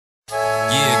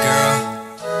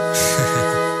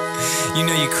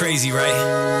you crazy, right?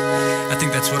 I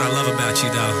think that's what I love about you,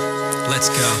 though. Let's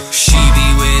go. She be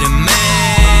with a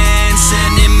man,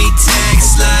 sending me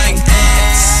texts like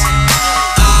X.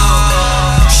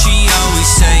 Oh, she always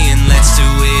saying, let's do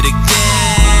it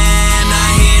again. I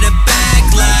hit her back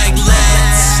like,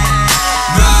 let's.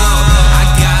 Bro, I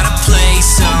got a place,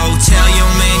 so tell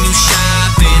your man you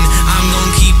shopping. I'm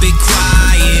gon' keep it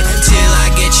quiet till I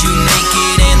get you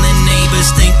naked and the neighbors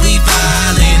think we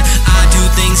violent. I do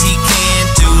things he can't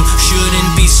do,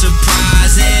 shouldn't be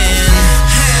surprising.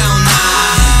 Hell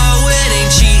no, it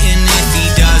ain't cheating if he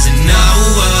doesn't know.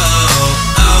 Oh,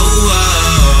 oh,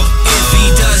 oh. If he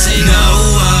doesn't know.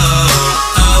 Oh,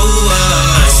 oh,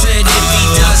 oh. I said if he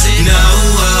doesn't know.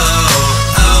 Oh,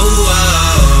 oh,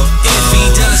 oh. If he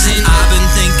doesn't, I've been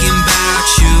thinking about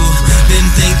you, been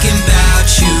thinking about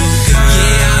you, girl.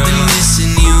 Yeah, I've been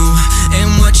missing you and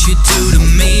what you do to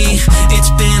me.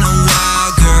 It's been a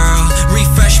while, girl,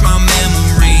 refresh my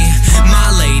memory. My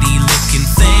lady looking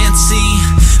fancy,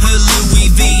 her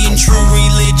Louis V and True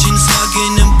Religion's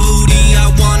hugging a booty. I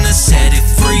wanna set it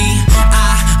free,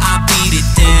 I beat it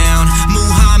down.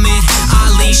 Muhammad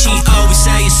Ali, she always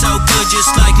say it's so good,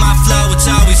 just like my flow, it's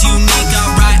always unique.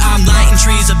 Alright, I'm lighting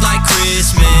trees up like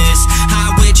Christmas,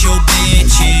 high with your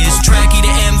bitches, Tracky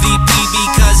the MVP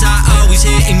because I always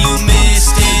hit and you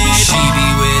missed it. She be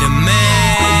with a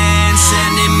man,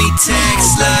 sending me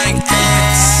texts like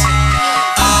X.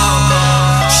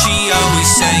 Oh, she always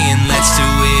saying let's do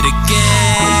it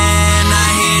again. I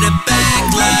hit her back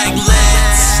like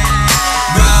let's.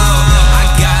 Bro, I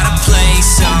got a place,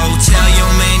 so tell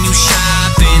your man you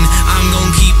shopping. I'm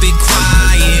gon' keep it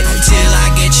quiet till I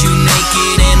get you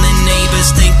naked and the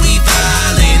neighbors think we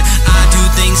violent. I do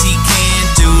things he can't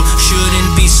do,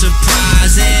 shouldn't be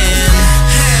surprising.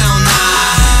 Hell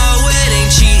no, it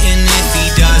ain't cheating if he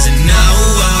doesn't know.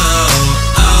 Oh,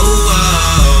 oh,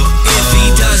 oh. If he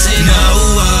doesn't know.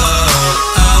 Oh,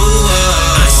 oh,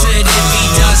 oh. I said if he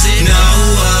doesn't know.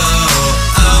 Oh,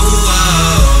 oh,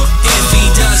 oh. If he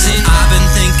doesn't, I've been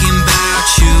thinking about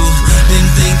you, been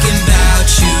thinking about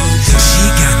you, girl. She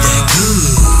got that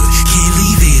good, can't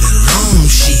leave it alone,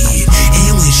 shit.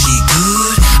 And when she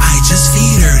good, I just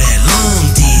feed her that long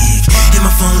dick. Hit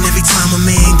my phone every time a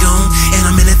man gone, and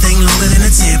I'm in that thing longer than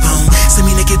a tampon. Send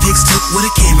me naked pics took with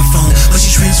a camera phone, but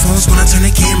she transforms when I turn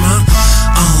the camera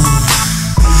on.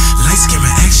 Lights, camera,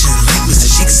 action, like Mr.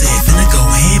 Chic said. Finna go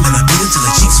ham and I beat until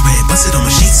her cheeks red. Busted on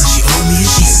my sheets so she owed me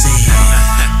and she said,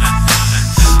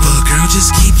 but girl,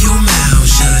 just keep your mouth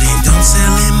shut and don't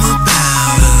tell him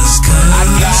about us, cause I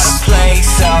got a place,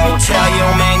 so tell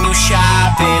your man you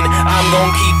shopping. I'm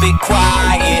gon' keep it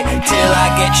quiet till I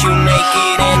get you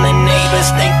naked and the neighbors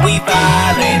think we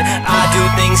violent. I do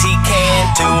things he can't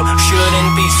do,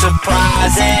 shouldn't be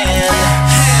surprising.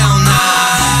 Hell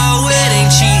no, it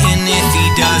ain't cheating if he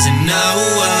doesn't know.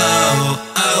 Oh,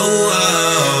 oh,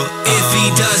 oh. If he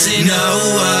doesn't know.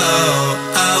 Oh,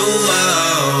 oh,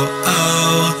 oh, oh.